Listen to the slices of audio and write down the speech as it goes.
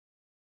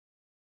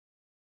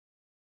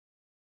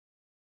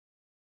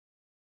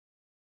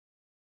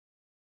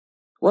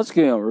What's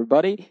going on,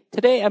 everybody?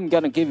 Today I'm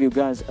gonna give you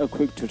guys a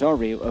quick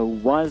tutorial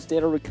of Wise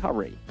Data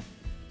Recovery.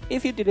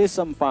 If you delete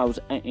some files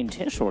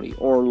unintentionally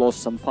or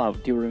lost some files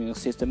during a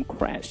system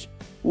crash,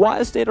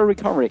 Wise Data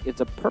Recovery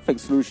is a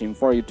perfect solution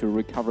for you to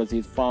recover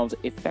these files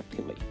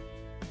effectively.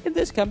 In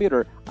this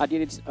computer, I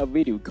deleted a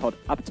video called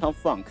Uptown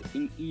Funk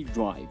in E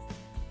Drive.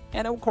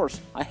 And of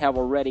course, I have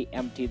already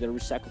emptied the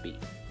recycle bin.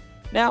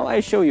 Now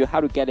I show you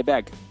how to get it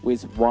back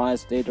with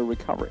Wise Data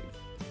Recovery.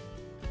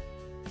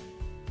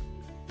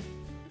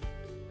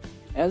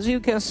 As you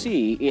can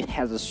see, it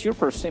has a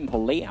super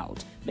simple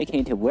layout,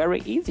 making it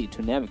very easy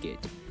to navigate.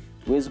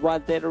 With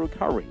Wise Data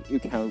Recovery, you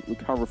can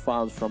recover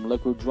files from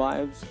local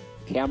drives,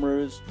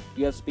 cameras,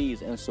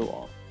 USBs, and so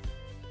on.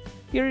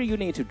 Here you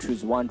need to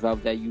choose one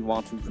drive that you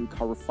want to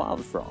recover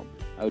files from.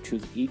 I'll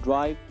choose E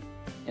drive,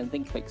 and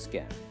then click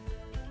Scan.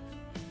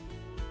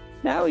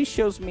 Now it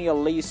shows me a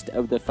list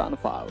of the found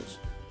files.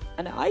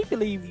 And I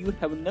believe you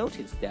have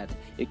noticed that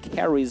it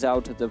carries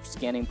out the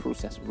scanning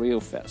process real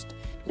fast.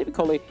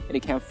 Typically,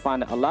 it can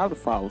find a lot of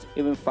files,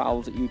 even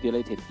files you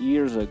deleted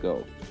years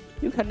ago.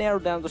 You can narrow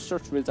down the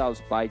search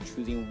results by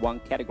choosing one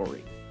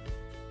category,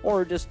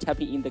 or just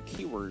typing in the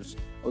keywords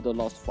of the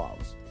lost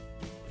files.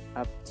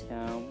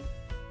 Uptown.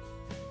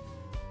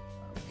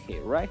 Okay,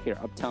 right here,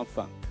 Uptown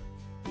Funk.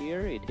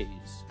 Here it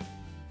is.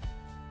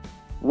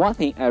 One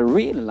thing I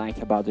really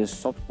like about this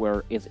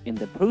software is in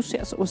the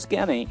process of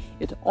scanning,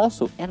 it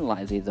also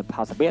analyzes the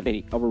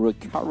possibility of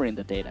recovering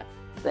the data.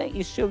 Then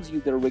it shows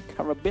you the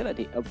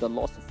recoverability of the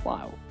lost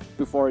file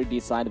before you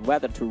decide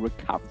whether to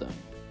recover them.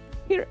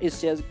 Here it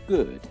says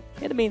good.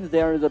 It means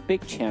there is a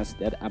big chance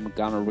that I'm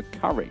gonna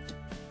recover it.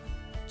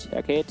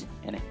 Check it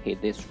and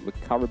hit this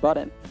recover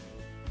button.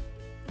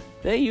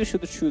 Then you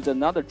should choose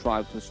another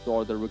drive to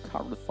store the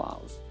recovered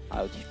files.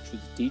 I'll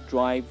choose D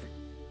drive.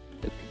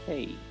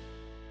 Okay.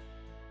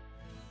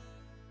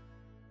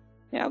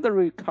 Now the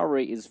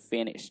recovery is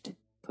finished.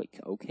 Click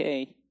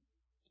OK.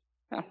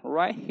 Now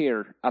right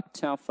here,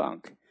 Uptown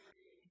Funk.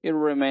 It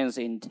remains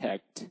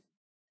intact.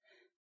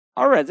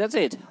 Alright, that's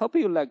it. Hope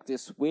you liked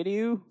this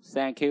video.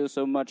 Thank you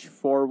so much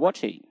for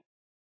watching.